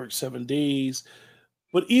supposed to work 7 days.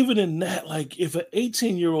 But even in that, like if an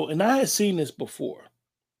 18-year-old, and I had seen this before,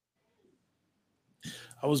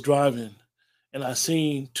 I was driving and I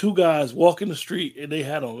seen two guys walking the street and they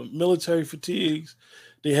had on military fatigues,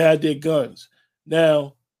 they had their guns.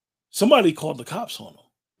 Now somebody called the cops on them,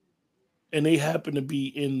 and they happened to be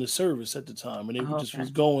in the service at the time, and they Oh, just okay.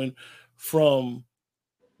 was going from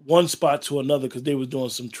one spot to another because they was doing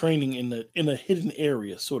some training in a hidden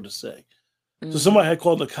area, so to say. So Mm-hmm. somebody had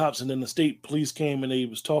called the cops, and then the state police came and they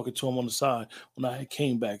was talking to him on the side when I had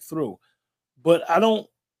came back through. But I don't.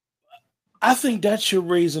 I think that should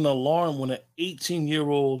raise an alarm when an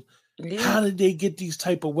 18-year-old. Yeah. How did they get these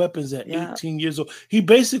type of weapons at Yeah. 18 years old? He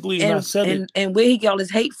basically, and I And said it. and and where he got all his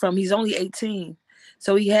hate from? He's only 18,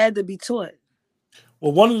 so he had to be taught.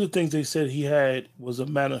 Well, one of the things they said he had was a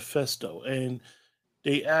manifesto, and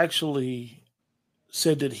they actually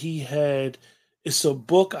said that he had it's a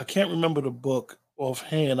book. I can't remember the book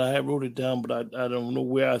offhand. I had wrote it down, but I don't know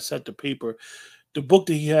where I set the paper. The book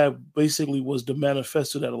that he had basically was the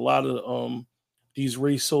manifesto that a lot of these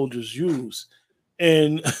race soldiers use.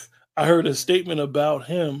 And I heard a statement about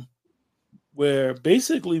him where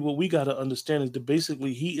basically what we got to understand is that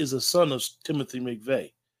basically he is a son of Timothy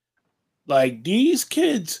McVeigh. Like these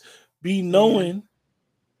kids be Yeah. knowing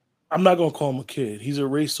I'm not gonna call him a kid. He's a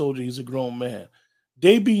race soldier. He's a grown man.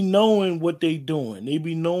 They be knowing what they doing. They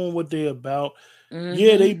be knowing what they about. Yeah,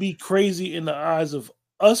 Mm-hmm. they be crazy in the eyes of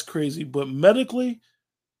us crazy, but medically,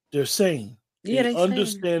 they're sane. Yeah, They they saying.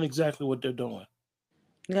 understand exactly what they're doing.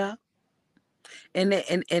 Yeah. And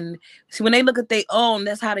see when they look at their own,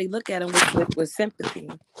 that's how they look at them with sympathy.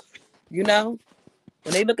 You know,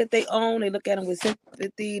 when they look at their own, they look at them with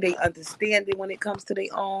sympathy. They understand it when it comes to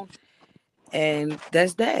their own, and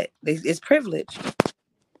that's that. It's privilege.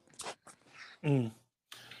 Mm.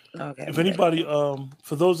 Okay, If I'm back. anybody,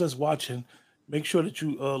 for those that's watching, make sure that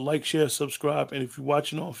you like, share, subscribe, and if you're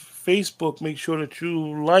watching on Facebook, make sure that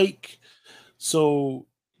you like. So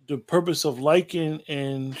the purpose of liking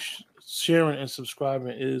and sharing and subscribing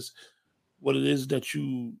is what it is that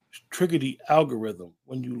you trigger the algorithm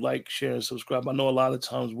when you like, share, and subscribe. I know a lot of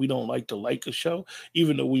times we don't like to like a show,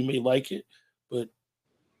 even though we may like it, but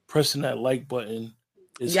pressing that like button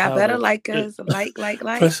is Y'all how better the like it, us. Like.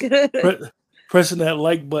 press, pre- pressing that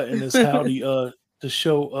like button is how the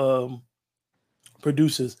show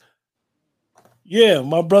produces. Yeah,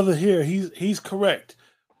 my brother here, he's correct.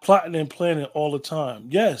 Plotting and planning all the time.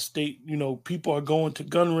 Yes, people are going to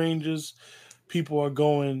gun ranges, people are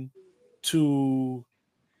going to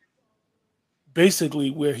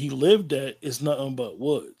basically where he lived at is nothing but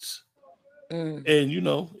woods. Mm,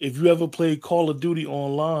 And if you ever played Call of Duty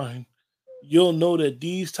online, you'll know that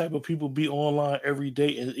these type of people be online every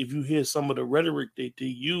day. And if you hear some of the rhetoric that they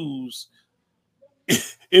use,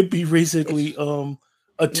 it'd be basically a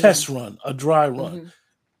yeah. test run, a dry run.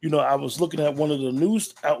 Hmm. I was looking at one of the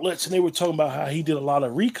news outlets and they were talking about how he did a lot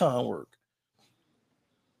of recon work.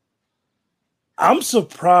 I'm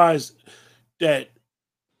surprised that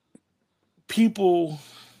people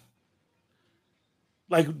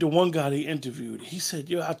like the one guy they interviewed, he said,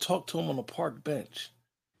 "Yo, I talked to him on a park bench."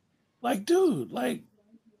 Like, dude, like,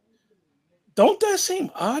 don't that seem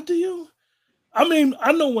odd to you? I mean,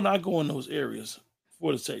 I know when I go in those areas,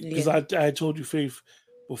 for the sake, because Yeah. I had told you, Faith,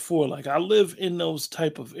 before, like I live in those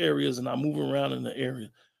type of areas and I move around in the area.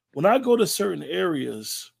 When I go to certain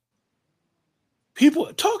areas,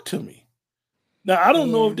 people talk to me. Now I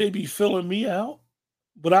don't know Yeah. if they be filling me out,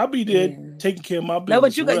 but I'll be there Yeah. taking care of my No, but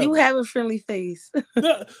business or you whatever. have a friendly face.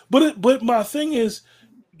 No, but my thing is,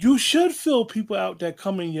 you should fill people out that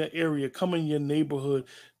come in your area, come in your neighborhood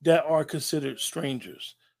that are considered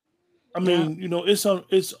strangers. I Yeah. mean, it's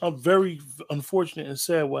a very unfortunate and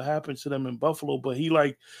sad what happened to them in Buffalo, but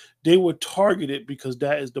they were targeted because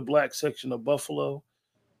that is the black section of Buffalo,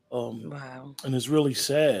 um, Wow. and it's really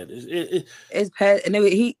sad. It's past, and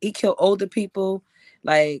he killed older people.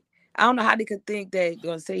 Like, I don't know how they could think that they're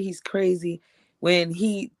gonna say he's crazy when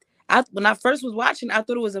when I first was watching, I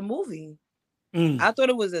thought it was a movie. mm, I thought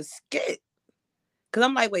it was a skit. Cause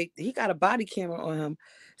I'm like, wait, he got a body camera on him.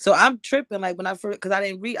 So I'm tripping. Like when I first, cause I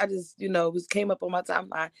didn't read, I just, it was came up on my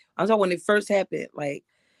timeline. I'm talking when it first happened. Like,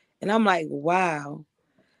 and I'm like, wow,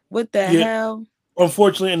 what the yeah, hell?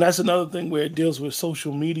 unfortunately, and that's another thing where it deals with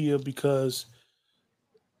social media because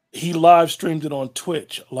he live streamed it on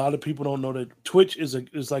Twitch. A lot of people don't know that Twitch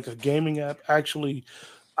is like a gaming app. Actually,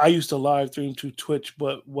 I used to live stream to Twitch,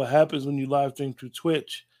 but what happens when you live stream to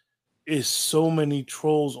Twitch is so many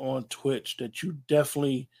trolls on Twitch that you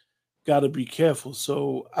definitely got to be careful.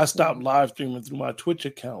 So I stopped Mm, live streaming through my Twitch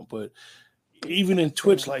account, but even in that's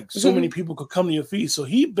Twitch, sad. like so many people could come to your feed. So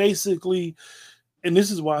he basically, and this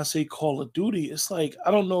is why I say Call of Duty. It's like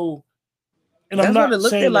I don't know, and That's what it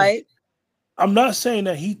looked like. I'm not saying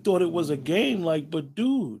that he thought it was a game. Like, but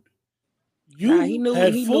dude, Nah, you had he knew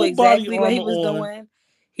full body exactly what he armor was on. doing.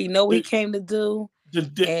 He know what he The, came to do,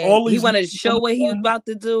 and all he these wanted to niggas on show what he was the about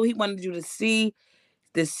to do. He wanted you to see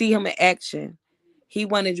him in action. He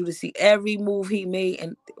wanted you to see every move he made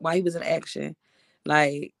and while he was in action.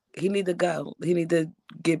 Like he need to go. He need to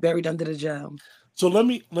get buried under the jail. So let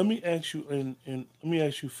me ask you and let me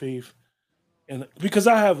ask you, Faith, and because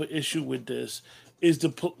I have an issue with this, is the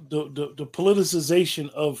politicization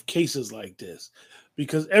of cases like this,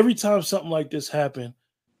 because every time something like this happen,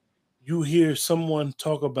 you hear someone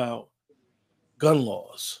talk about gun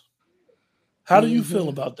laws. How do you feel Hmm.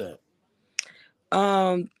 about that?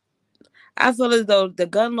 Um, I feel as though the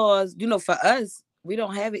gun laws, for us, we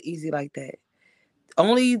don't have it easy like that.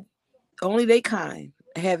 Only, only they kind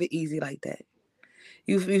have it easy like that.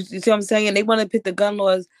 You see what I'm saying? They want to put the gun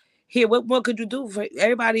laws here. What more could you do for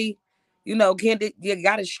everybody? Can't you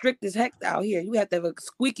got it strict as heck out here? You have to have a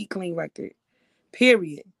squeaky clean record.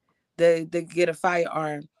 Period. To get a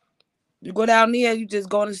firearm. You go down there, you just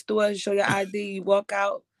go in the store, show your ID, you walk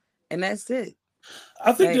out, and that's it.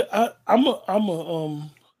 I think Like that I'm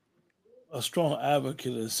a strong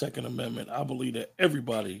advocate of the Second Amendment. I believe that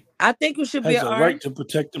everybody I think you should be has a right armed. to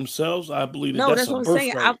protect themselves. I believe that No, that's that's a what I'm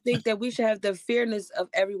saying. I birthright. think that we should have the fairness of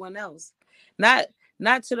everyone else. Not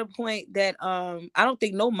not to the point that I don't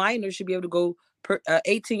think no minor should be able to go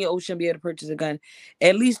 18-year-old shouldn't be able to purchase a gun.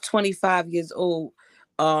 At least 25 years old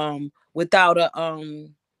without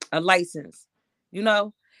a license. You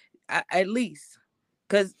know, at least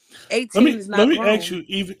cuz Let 18 me is let not me ask grown.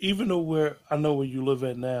 you, even though where I know where you live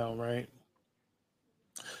at now, right?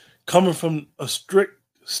 Coming from a strict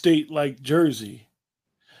state like Jersey,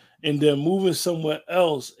 and then moving somewhere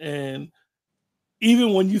else, and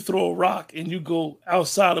even when you throw a rock and you go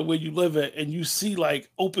outside of where you live at, and you see like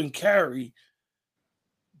open carry,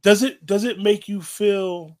 does it make you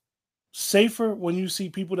feel safer when you see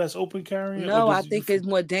people that's open carrying, or No, I does you think feel? it's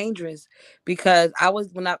more dangerous because I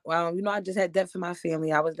was when I I just had death in my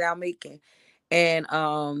family. I was down Macon, and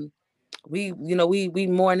we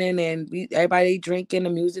mourning and we everybody drinking, the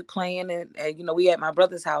music playing, and we at my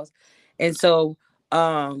brother's house, and so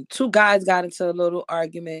two guys got into a little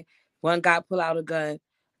argument. One guy pulled out a gun.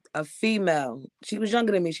 A female, she was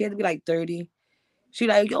younger than me. She had to be like 30. She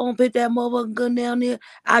like, yo, don't put that motherfucking gun down there.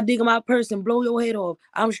 I dig in my purse and blow your head off.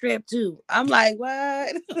 I'm strapped too. I'm like,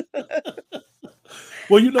 what?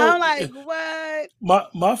 Well, I'm like, what?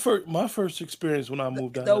 my first experience when I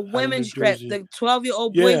moved The out of women New strapped. Jersey. The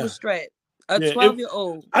 12-year-old boy Yeah, was strapped. A yeah.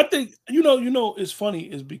 12-year-old. I think it's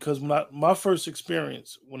funny is because my first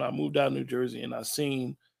experience when I moved out of New Jersey and I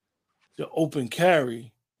seen the open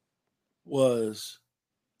carry was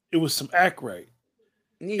it was some act right.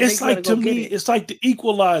 Yeah, you It's think you gotta like go to get me, it. it's like the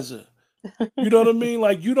equalizer. You know what I mean?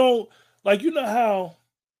 Like you don't like you know how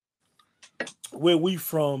where we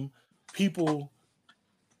from people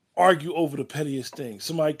argue over the pettiest things.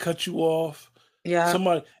 Somebody cut you off, Yeah.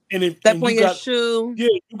 somebody and if Step and on you your got shoe. yeah,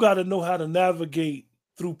 you got to know how to navigate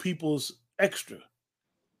through people's extra.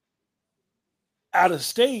 Out of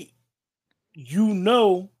state, you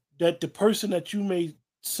know that the person that you may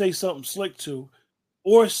say something slick to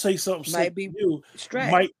or say something slick Might to be you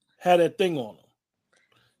strapped. might have that thing on them.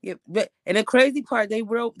 Yeah, but and the crazy part,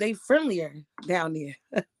 they friendlier down there.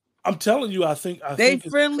 I'm telling you, I They think it's because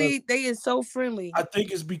friendly. They is so friendly. I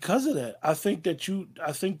think it's because of that. I think that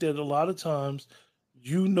a lot of times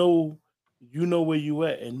you know where you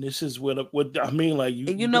at, and this is what I mean. Like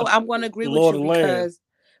And you got I'm gonna agree the with law of you the land. because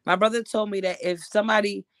my brother told me that if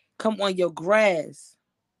somebody come on your grass,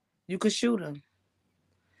 you could shoot them.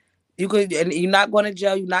 You could, and you're not going to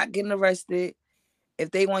jail. You're not getting arrested. If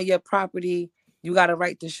they want your property, you got a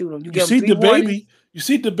right to shoot them. You give them three warnings. You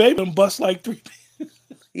see the baby and bust like three.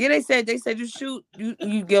 Yeah, they said you shoot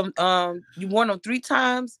you give them you warn them 3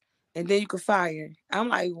 times and then you can fire. I'm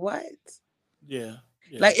like, what? Yeah,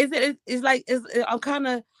 yeah, Like, it's like I'm kind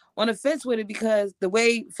of on the fence with it because the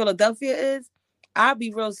way Philadelphia is, I'd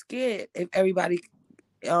be real scared if everybody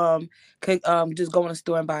could just go in a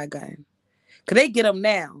store and buy a gun. Cause they get them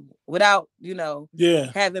now without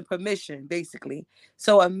yeah, having permission, basically.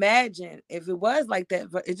 So imagine if it was like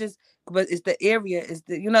that, but it's the area, it's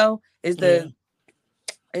the it's yeah. the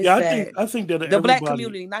it's Yeah, sad. I think that The black everybody,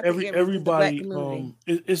 community, not the area, it's just the black everybody, community.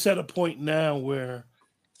 it's at a point now where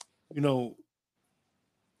you know,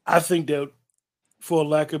 I think that for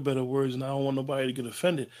lack of better words, and I don't want nobody to get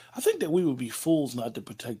offended, I think that we would be fools not to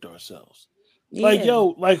protect ourselves. Like, Yeah.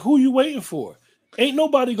 yo, like who you waiting for? Ain't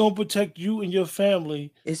nobody gonna protect you and your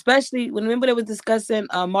family. Especially when remember they was discussing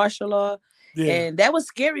martial law, Yeah, and that was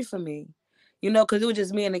scary for me, because it was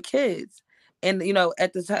just me and the kids, and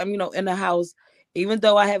at the time, in the house, even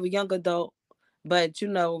though I have a young adult, but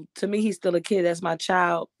to me he's still a kid. That's my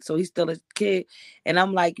child, so he's still a kid, and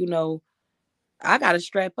I'm like, I gotta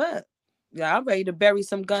strap up. Yeah, I'm ready to bury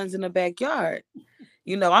some guns in the backyard.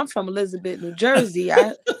 I'm from Elizabeth, New Jersey.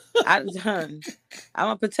 I done. I'm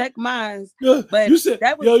gonna protect mine, yo, but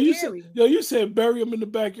that was scary. you said bury him in the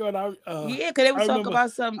backyard. Yeah, because they I was talking remember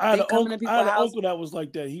about some they coming to I had people's an house uncle that was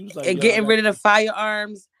like that. He was like, and yo, I getting got rid of the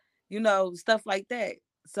firearms, stuff like that.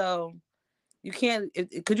 So you can't.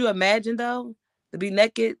 Could you imagine though to be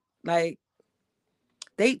naked? Like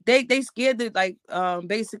they scared to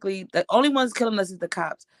basically the only ones killing us is the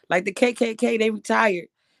cops. Like the KKK, they retired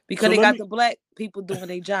because so they got the black people doing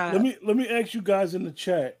their job. let me ask you guys in the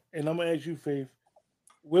chat, and I'm gonna ask you, Faith.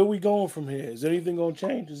 Where we going from here? Is anything gonna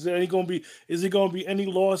change? Is it gonna be any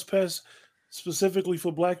laws passed specifically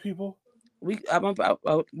for black people? You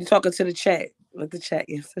talking to the chat? Let the chat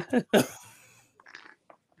answer.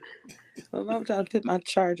 I'm trying to put my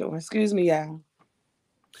charger on. Excuse me, y'all.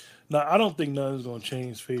 No, I don't think nothing's gonna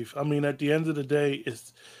change, Faith. I mean, at the end of the day,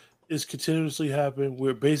 it's continuously happening.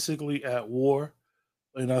 We're basically at war,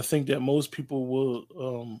 and I think that most people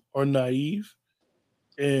will are naive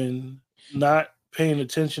and not paying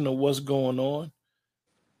attention to what's going on.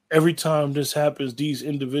 Every time this happens, these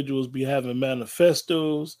individuals be having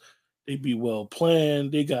manifestos. They be well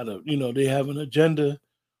planned. They got they have an agenda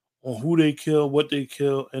on who they kill, what they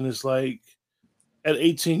kill, and it's like at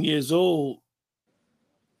 18 years old,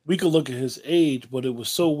 we could look at his age, but it was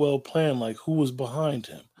so well planned, like who was behind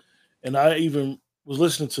him. And I even was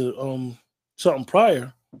listening to something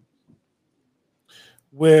prior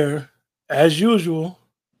where, as usual,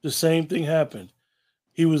 the same thing happened.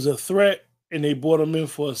 He was a threat, and they brought him in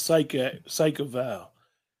for a psych eval.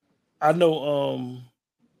 I know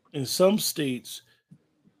in some states,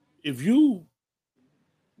 if you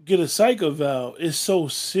get a psych eval, it's so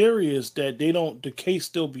serious that the case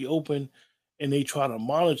still be open, and they try to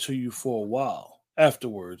monitor you for a while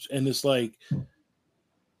afterwards. And it's like,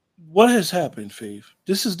 what has happened, Faith?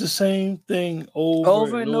 This is the same thing over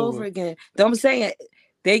Over and and over over. again. So I'm saying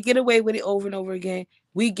they get away with it over and over again.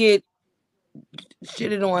 We get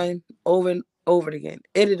shitted on over and over again.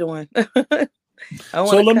 It on. I want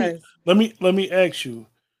So to cuss. let me ask you,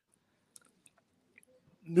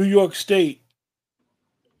 New York State,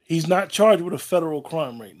 he's not charged with a federal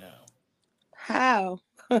crime right now. How?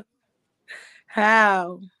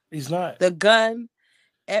 How? He's not. The gun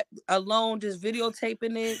alone, just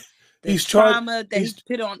videotaping it, the He's charged. trauma that he He's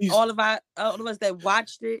put on he's all of us that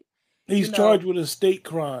watched it. You he's charged know, with a state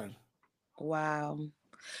crime. wow. Do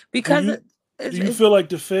Because you do you it's feel like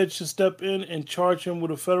the Fed should step in and charge him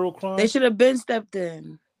with a federal they crime? should have been stepped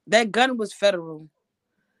in. That gun was federal.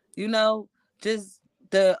 You know, just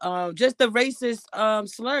just the racist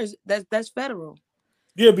slurs. That's federal.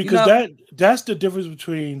 Yeah, You because know, that's the difference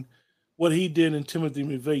between what he did and Timothy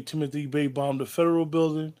McVeigh. Timothy McVeigh bombed a federal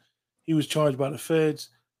building. He was charged by the feds.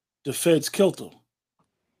 The feds killed him.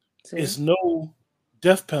 see, It's no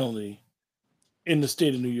death penalty in the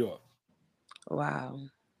state of New York. wow.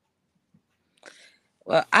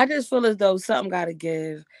 Well, I just feel as though something got to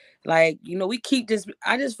give. Like, we keep just,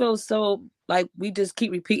 I just feel so like we just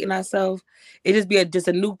keep repeating ourselves. It just be just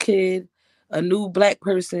a new kid, a new black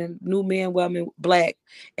person, new man, woman, black.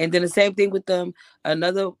 And then the same thing with them,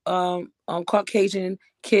 another Caucasian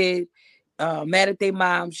kid, mad at their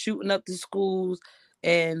mom, shooting up the schools.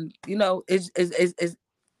 And, it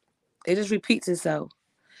just repeats itself.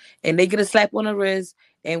 And they get a slap on the wrist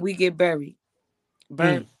and we get buried,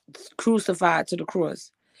 burnt, Mm. crucified to the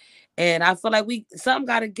cross. And I feel like we something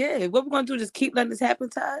gotta give. What we're gonna do? Just keep letting this happen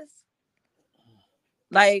to us?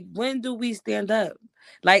 Like, when do we stand up?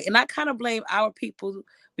 Like, and I kind of blame our people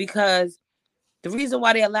because the reason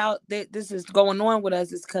why they allow this is going on with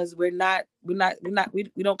us is because we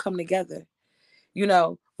don't come together.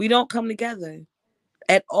 We don't come together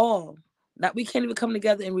at all. Not we can't even come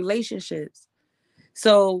together in relationships.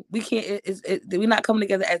 So we can't. We're not coming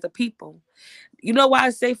together as a people. You know why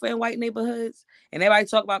it's safer in white neighborhoods? And everybody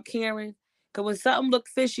talk about caring. Because when something look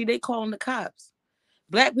fishy, they calling the cops.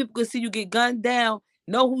 Black people can see you get gunned down,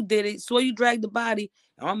 know who did it, saw you drag the body.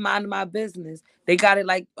 I'm minding my business. They got it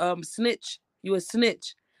like snitch. You a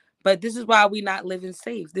snitch. But this is why we not living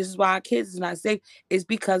safe. This is why our kids is not safe. It's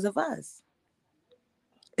because of us,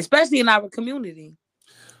 especially in our community,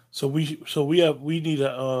 So we need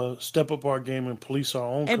to step up our game and police our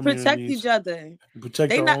own and protect communities each other. and protect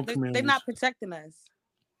They our not own they communities. not protecting us.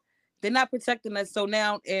 They're not protecting us. So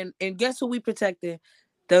now, and guess who we protecting?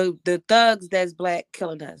 The thugs that's black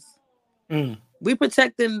killing us. Mm. We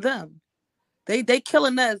protecting them. They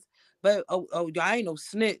killing us. But I ain't no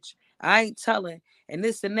snitch. I ain't telling and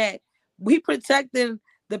this and that. We protecting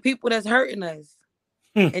the people that's hurting us.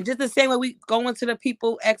 Mm. And just the same way we going to the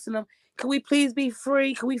people asking them, can we please be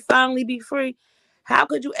free? Can we finally be free? How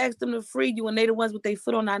could you ask them to free you when they the ones with their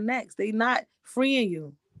foot on our necks? They not freeing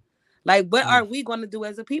you. Like, what Mm. are we going to do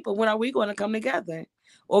as a people? When are we going to come together?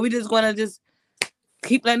 Or we just going to just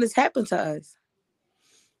keep letting this happen to us?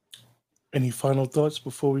 Any final thoughts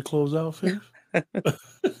before we close out, Faith?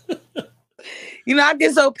 I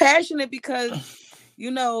get so passionate because,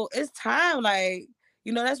 it's time. Like,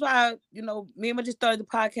 that's why, me and I just started the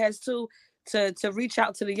podcast too, to reach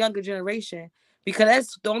out to the younger generation because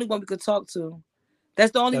that's the only one we could talk to.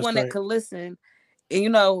 That's the only That's one that right. could listen.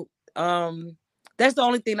 And, that's the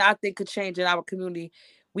only thing that I think could change in our community.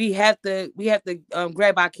 We have to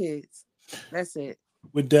grab our kids. That's it.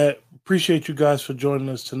 With that, appreciate you guys for joining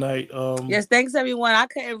us tonight. Yes, thanks everyone. I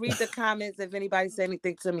couldn't read the comments if anybody said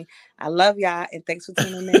anything to me. I love y'all and thanks for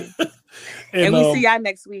tuning in. And and we see y'all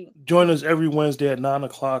next week. join us every Wednesday at 9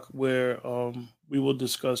 o'clock, where we will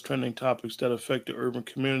discuss trending topics that affect the urban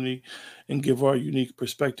community and give our unique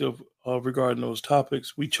perspective regarding those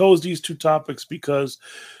topics. We chose these two topics because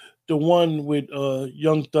the one with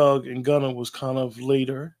Young Thug and Gunna was kind of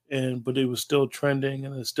later, but it was still trending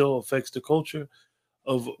and it still affects the culture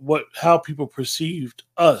of how people perceived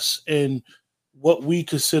us and what we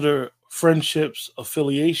consider friendships,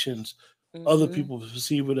 affiliations. Other Hmm. people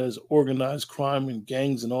perceive it as organized crime and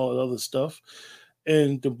gangs and all that other stuff.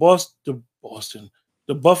 And the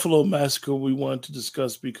Buffalo massacre we wanted to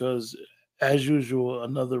discuss because, as usual,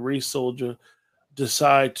 another race soldier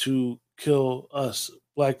decided to kill us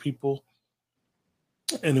black people,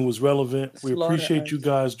 and it was relevant. We Slaughter appreciate you us.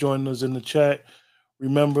 guys joining us in the chat.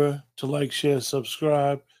 Remember to like, share,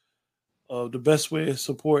 subscribe. The best way to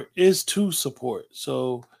support is to support.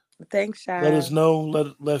 So Thanks, Let us Shy.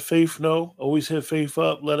 know. Let Faith know. Always hit Faith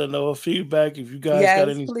up. Let her know her feedback. If you guys got Yes,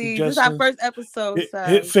 any please. This is our suggestions, first episode,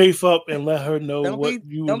 hit so Faith up and let her know don't what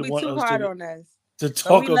be you would don't be want too us hard on us. to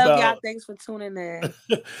But we talk love y'all. about. Thanks for tuning in.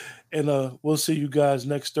 And we'll see you guys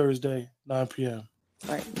next Thursday, 9 p.m.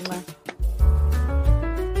 All right. Bye.